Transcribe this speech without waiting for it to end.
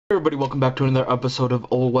Everybody, welcome back to another episode of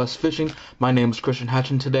Old West Fishing. My name is Christian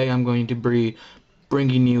Hatch, and today I'm going to be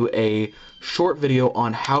bringing you a short video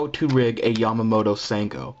on how to rig a Yamamoto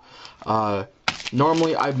Senko.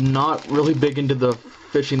 Normally, I'm not really big into the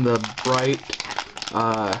fishing the bright,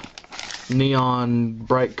 neon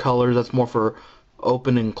bright colors. That's more for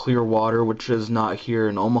open and clear water, which is not here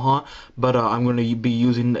in Omaha. But I'm going to be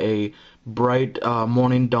using a bright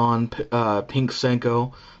morning dawn pink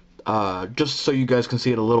Senko. Just so you guys can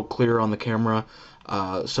see it a little clearer on the camera.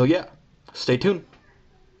 So yeah, stay tuned.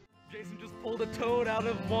 Jason just pulled a toad out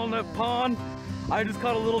of Walnut Pond. I just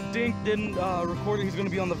caught a little dink, didn't record it. He's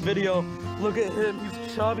gonna be on the video. Look at him,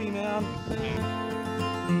 he's chubby, man.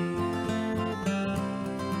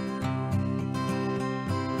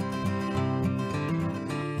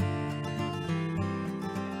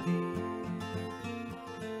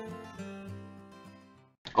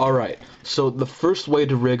 Alright, so the first way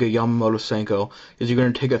to rig a Yamamoto Senko is you're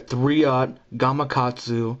going to take a 3/0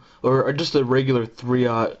 Gamakatsu, or just a regular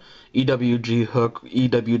 3/0 EWG hook,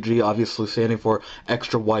 EWG obviously standing for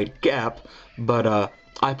extra wide gap, but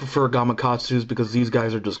I prefer Gamakatsus because these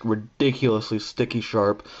guys are just ridiculously sticky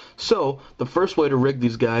sharp. So the first way to rig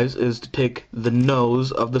these guys is to take the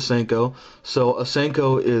nose of the Senko. So a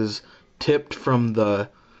Senko is tipped from the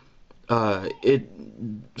it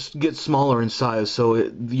gets smaller in size, so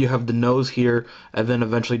you have the nose here and then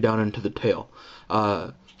eventually down into the tail.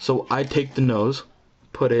 So I take the nose,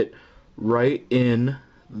 put it right in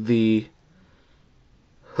the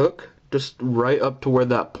hook, just right up to where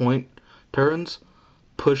that point turns,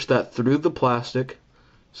 push that through the plastic,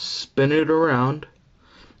 spin it around.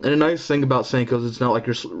 And a nice thing about Senkos, it's not like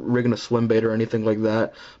you're rigging a swim bait or anything like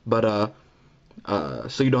that, but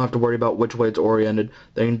so you don't have to worry about which way it's oriented.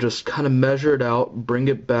 Then you just kind of measure it out, bring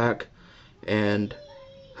it back, and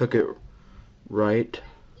hook it right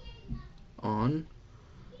on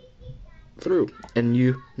through.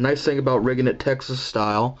 And nice thing about rigging it Texas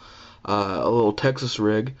style, a little Texas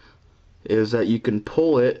rig, is that you can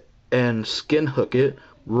pull it and skin hook it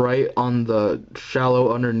right on the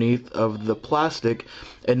shallow underneath of the plastic,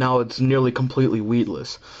 and now it's nearly completely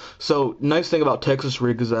weedless. So nice thing about Texas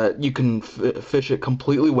rig is that you can fish it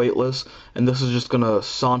completely weightless, and this is just gonna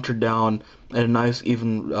saunter down in a nice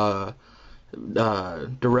even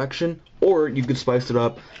direction. Or you could spice it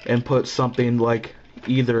up and put something like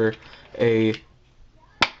either a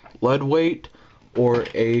lead weight or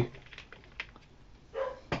a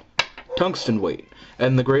tungsten weight.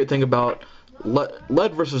 And the great thing about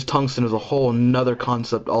lead versus tungsten is a whole another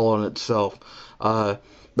concept all on itself.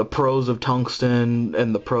 The pros of tungsten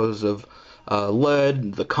and the pros of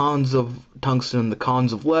lead, the cons of tungsten, the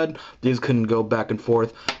cons of lead, these can go back and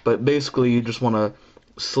forth, but basically you just want to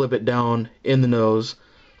slip it down in the nose,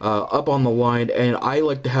 up on the line, and I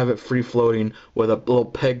like to have it free floating with a little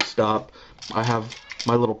peg stop. I have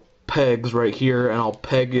my little pegs right here, and I'll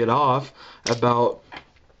peg it off about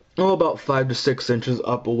 5 to 6 inches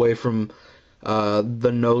up away from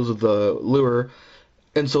the nose of the lure,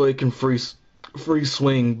 and so it can free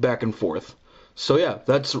swing back and forth. So yeah,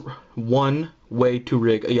 that's one way to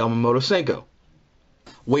rig a Yamamoto Senko.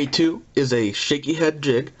 Way 2 is a shaky head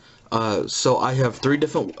jig. So I have three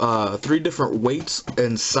different weights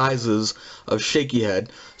and sizes of shaky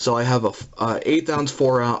head. So I have a 1/8 ounce,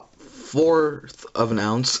 4/4 of an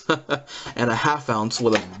ounce, and a 1/2 ounce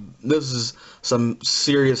with this is some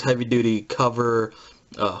serious heavy duty cover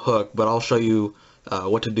hook, but I'll show you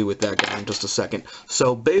what to do with that guy in just a second.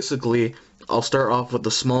 So basically, I'll start off with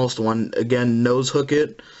the smallest one. Again, nose hook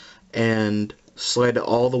it and slide it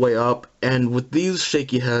all the way up. And with these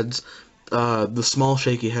shaky heads, the small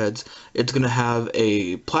shaky heads, it's gonna have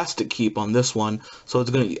a plastic keep on this one. So it's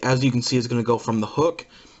gonna, as you can see, it's gonna go from the hook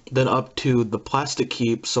then up to the plastic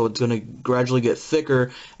keep, so it's going to gradually get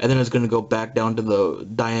thicker, and then it's going to go back down to the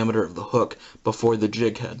diameter of the hook before the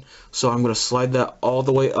jig head. So I'm going to slide that all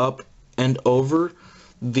the way up and over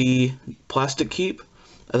the plastic keep,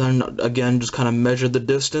 and then again just kind of measure the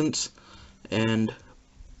distance and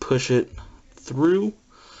push it through.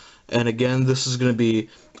 And again, this is going to be,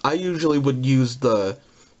 I usually would use the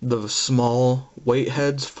small weight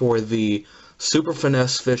heads for the super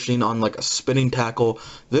finesse fishing on like a spinning tackle.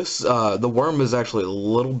 This the worm is actually a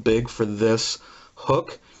little big for this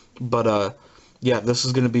hook, but yeah, this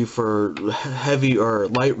is going to be for heavy or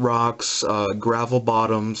light rocks, gravel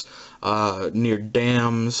bottoms, near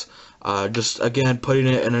dams. Just again putting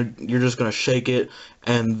it, and you're just going to shake it,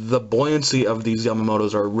 and the buoyancy of these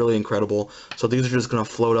Yamamotos are really incredible. So these are just going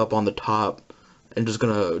to float up on the top and just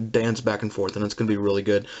gonna dance back and forth, and it's gonna be really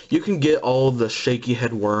good. You can get all the shaky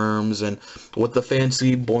head worms and with the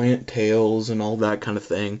fancy buoyant tails and all that kind of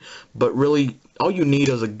thing, but really all you need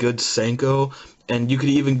is a good Senko, and you could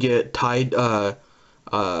even get uh,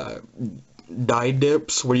 dye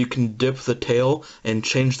dips where you can dip the tail and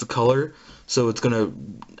change the color, so it's gonna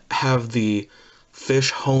have the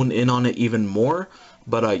fish hone in on it even more.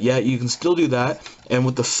 But yeah, you can still do that. And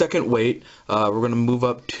with the second weight, we're gonna move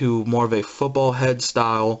up to more of a football head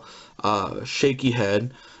style shaky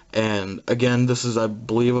head. And again, this is, I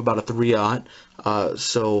believe, about a 3/0.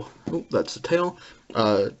 So that's the tail.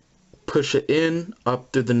 Push it in,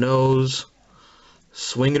 up through the nose,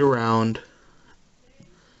 swing it around.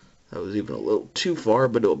 That was even a little too far,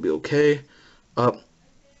 but it'll be okay. Up,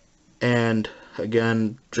 and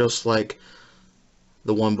again, just like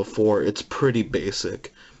the one before, it's pretty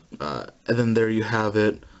basic. And then there you have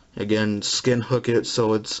it. Again, skin hook it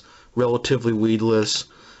so it's relatively weedless.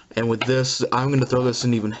 And with this, I'm going to throw this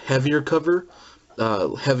in even heavier cover,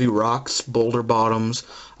 heavy rocks, boulder bottoms,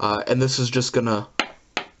 and this is just going to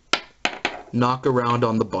knock around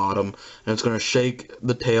on the bottom, and it's going to shake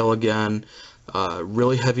the tail again,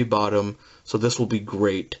 really heavy bottom, so this will be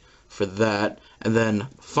great for that. And then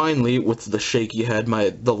finally, with the shaky head,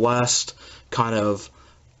 the last kind of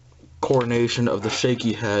coronation of the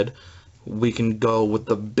shaky head, we can go with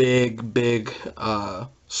the big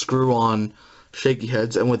screw-on shaky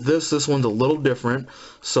heads. And with this one's a little different,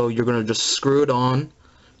 so you're gonna just screw it on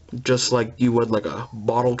just like you would like a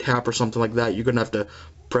bottle cap or something like that. You're gonna have to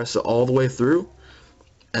press it all the way through,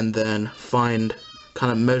 and then kind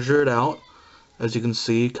of measure it out. As you can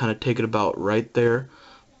see, kind of take it about right there,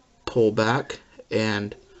 pull back,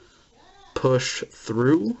 and push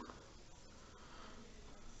through.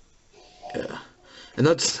 Yeah. And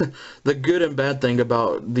that's the good and bad thing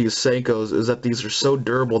about these Senkos, is that these are so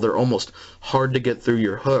durable, they're almost hard to get through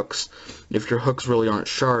your hooks if your hooks really aren't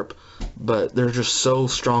sharp, but they're just so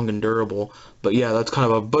strong and durable. But yeah, that's kind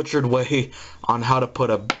of a butchered way on how to put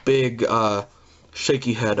a big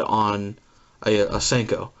shaky head on a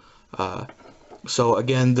Senko. So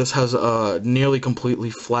again, this has a nearly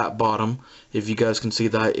completely flat bottom. If you guys can see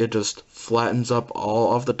that, it just flattens up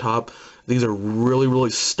all off the top. These are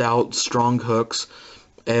really stout, strong hooks,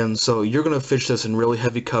 and so you're gonna fish this in really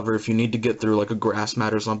heavy cover if you need to get through like a grass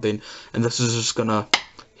mat or something, and this is just gonna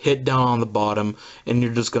hit down on the bottom, and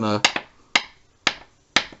you're just gonna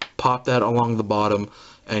pop that along the bottom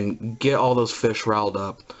and get all those fish riled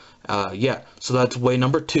up. Yeah, so that's way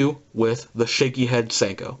number 2 with the shaky head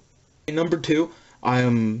Senko. Number 2,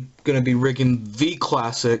 I'm gonna be rigging the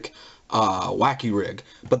classic wacky rig.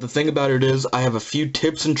 But the thing about it is, I have a few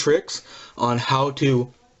tips and tricks on how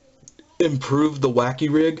to improve the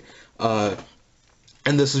wacky rig,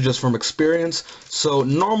 and this is just from experience. So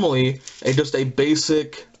normally, just a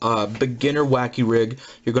basic beginner wacky rig,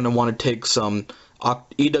 you're gonna want to take some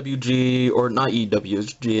EWG, or not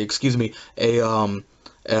EWG, excuse me, a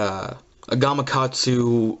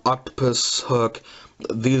Gamakatsu octopus hook.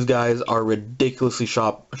 These guys are ridiculously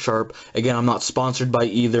sharp. Again, I'm not sponsored by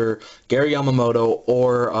either Gary Yamamoto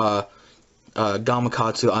or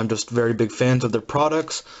Gamakatsu. I'm just very big fans of their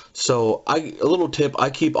products. So a little tip, I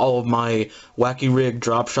keep all of my wacky rig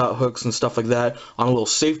drop shot hooks and stuff like that on a little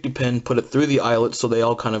safety pin, put it through the eyelet so they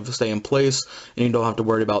all kind of stay in place, and you don't have to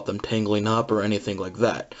worry about them tangling up or anything like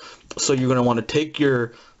that. So you're going to want to take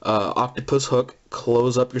your octopus hook,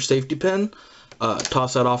 close up your safety pin,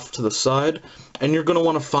 toss that off to the side, and you're going to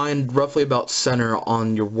want to find roughly about center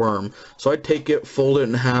on your worm. So I take it, fold it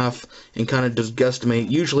in half, and kind of just guesstimate.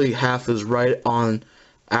 Usually half is right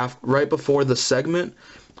before the segment,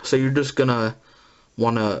 so you're just going to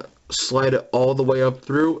want to slide it all the way up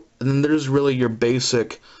through, and then there's really your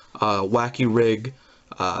basic wacky rig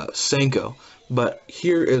Senko. But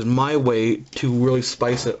here is my way to really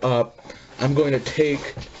spice it up. I'm going to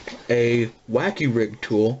take a wacky rig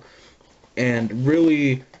tool and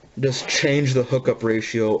really just change the hookup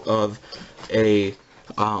ratio of a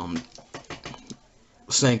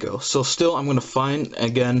Senko. So still, I'm going to find,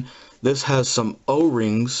 again, this has some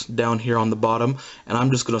O-rings down here on the bottom, and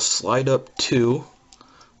I'm just going to slide up 2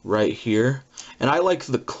 right here. And I like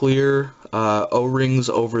the clear O-rings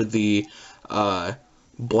over the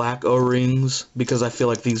black O-rings, because I feel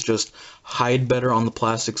like these just hide better on the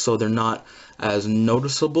plastic, so they're not as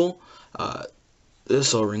noticeable.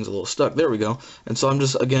 This O-ring's a little stuck. There we go. And so I'm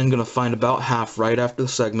just, again, going to find about half right after the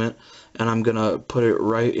segment, and I'm going to put it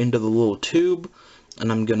right into the little tube,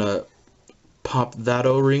 and I'm going to pop that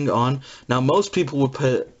O-ring on. Now, most people would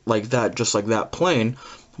put it like that, just like that, plain,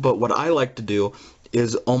 but what I like to do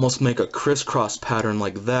is almost make a crisscross pattern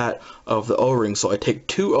like that of the O-ring. So I take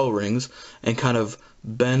 2 O-rings and kind of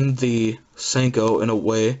bend the Senko in a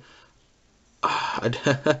way.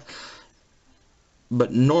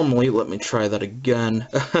 But normally, let me try that again.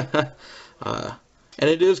 And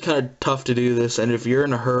it is kind of tough to do this, and if you're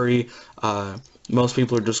in a hurry, most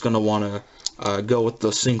people are just going to want to go with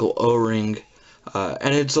the single O-ring,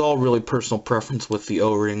 and it's all really personal preference with the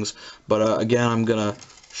O-rings, but again, I'm going to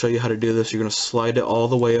show you how to do this. You're going to slide it all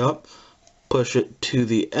the way up, push it to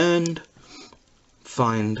the end,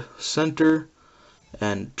 find center,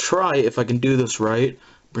 and try, if I can do this right,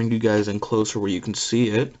 bring you guys in closer where you can see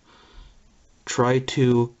it, try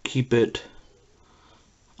to keep it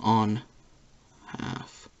on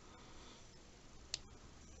half.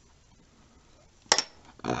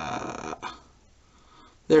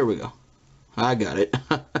 There we go. I got it.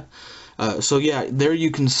 So yeah, there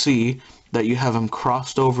you can see that you have them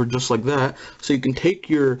crossed over just like that. So you can take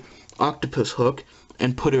your octopus hook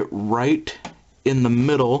and put it right in the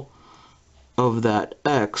middle of that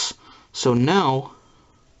X. So now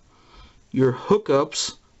your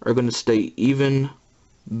hookups are going to stay even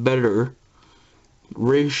better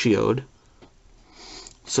ratioed.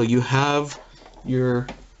 So you have your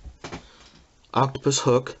octopus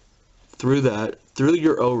hook through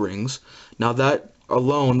your O-rings. Now that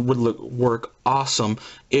alone would work awesome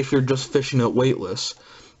if you're just fishing it weightless.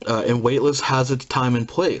 And weightless has its time and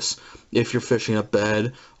place. If you're fishing a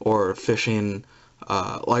bed or fishing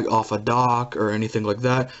like off a dock or anything like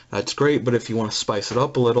that, that's great. But if you want to spice it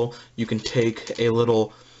up a little, you can take a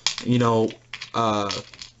little, you know,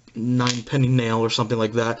 9-penny nail or something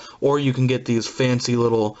like that, or you can get these fancy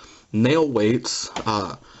little nail weights.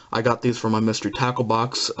 I got these from my Mystery Tackle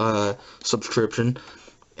Box subscription,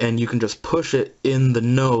 and you can just push it in the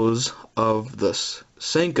nose of this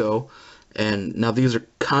Senko. And now these are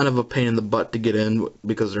kind of a pain in the butt to get in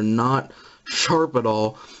because they're not sharp at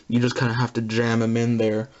all. You just kind of have to jam them in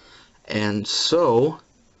there. And so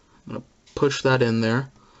I'm gonna push that in there.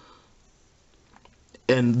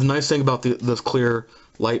 And the nice thing about this clear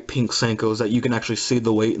light pink Senko is that you can actually see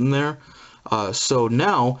the weight in there. So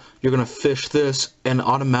now you're going to fish this, and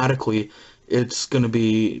automatically it's going to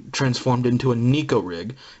be transformed into a Nico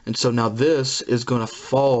rig. And so now this is going to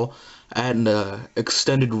fall at an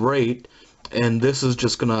extended rate, and this is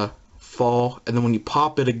just going to fall, and then when you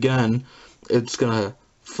pop it again, it's going to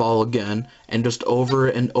fall again, and just over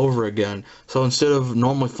and over again. So instead of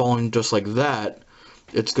normally falling just like that,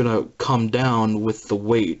 it's going to come down with the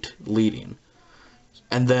weight leading.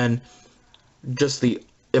 And then just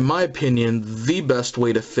in my opinion, the best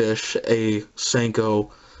way to fish a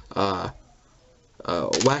Senko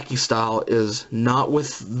wacky style is not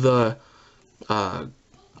with the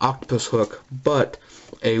octopus hook, but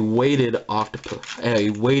a weighted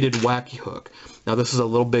wacky hook. Now this is a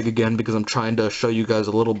little big again because I'm trying to show you guys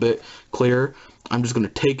a little bit clearer. I'm just going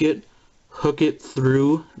to take it, hook it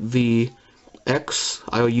through the X.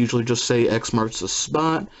 I usually just say X marks the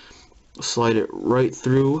spot. Slide it right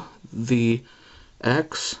through the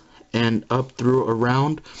X and up through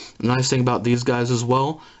around. The nice thing about these guys as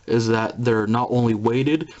well is that they're not only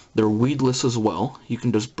weighted, they're weedless as well. You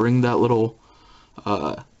can just bring that little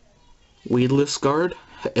weedless guard,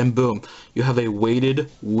 and boom, you have a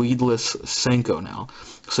weighted weedless Senko now.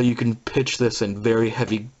 So you can pitch this in very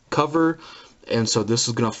heavy cover, and so this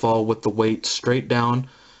is going to fall with the weight straight down,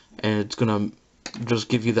 and it's going to just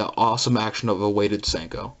give you that awesome action of a weighted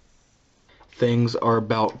Senko. Things are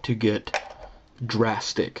about to get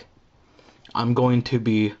drastic. I'm going to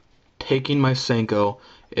be taking my Senko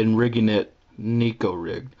and rigging it Nico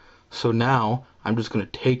rigged. So now I'm just going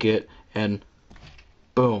to take it and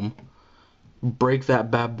boom, break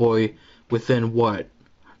that bad boy within what,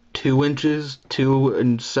 2 inches, 2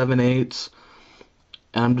 7/8,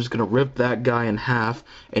 and I'm just going to rip that guy in half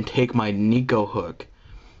and take my Nico hook,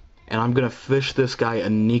 and I'm going to fish this guy a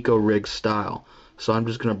Nico rig style. So I'm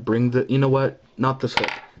just going to bring the, you know what, not this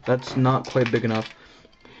hook, that's not quite big enough.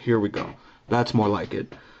 Here we go, that's more like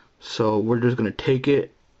it. So we're just going to take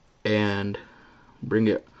it and bring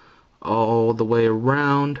it all the way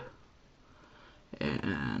around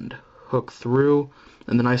and hook through.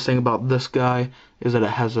 And the nice thing about this guy is that it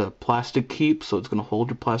has a plastic keep, so it's going to hold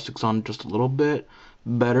your plastics on just a little bit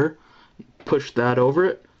better. Push that over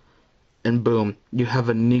it, and boom, you have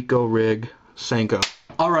a Nico rig Senko.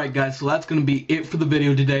 Alright guys, so that's going to be it for the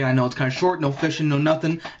video today. I know it's kind of short, no fishing, no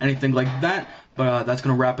nothing, anything like that. But that's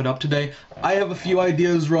going to wrap it up today. I have a few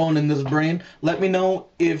ideas rolling in this brain. Let me know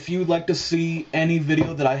if you'd like to see any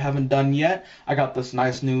video that I haven't done yet. I got this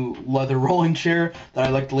nice new leather rolling chair that I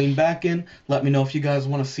like to lean back in. Let me know if you guys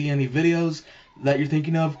want to see any videos that you're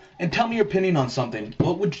thinking of. And tell me your opinion on something.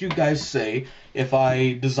 What would you guys say if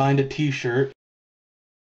I designed a t-shirt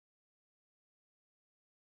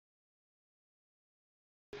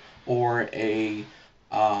or a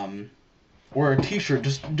or a t-shirt,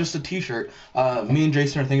 just a t-shirt. Me and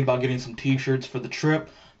Jason are thinking about getting some t-shirts for the trip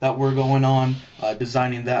that we're going on,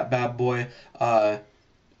 designing that bad boy.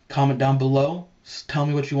 Comment down below. Tell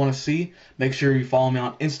me what you want to see. Make sure you follow me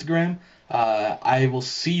on Instagram. I will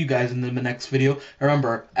see you guys in the next video.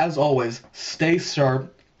 Remember, as always, stay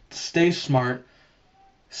sharp, stay smart,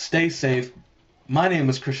 stay safe. My name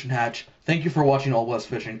is Christian Hatch. Thank you for watching Old West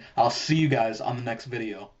Fishing. I'll see you guys on the next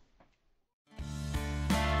video.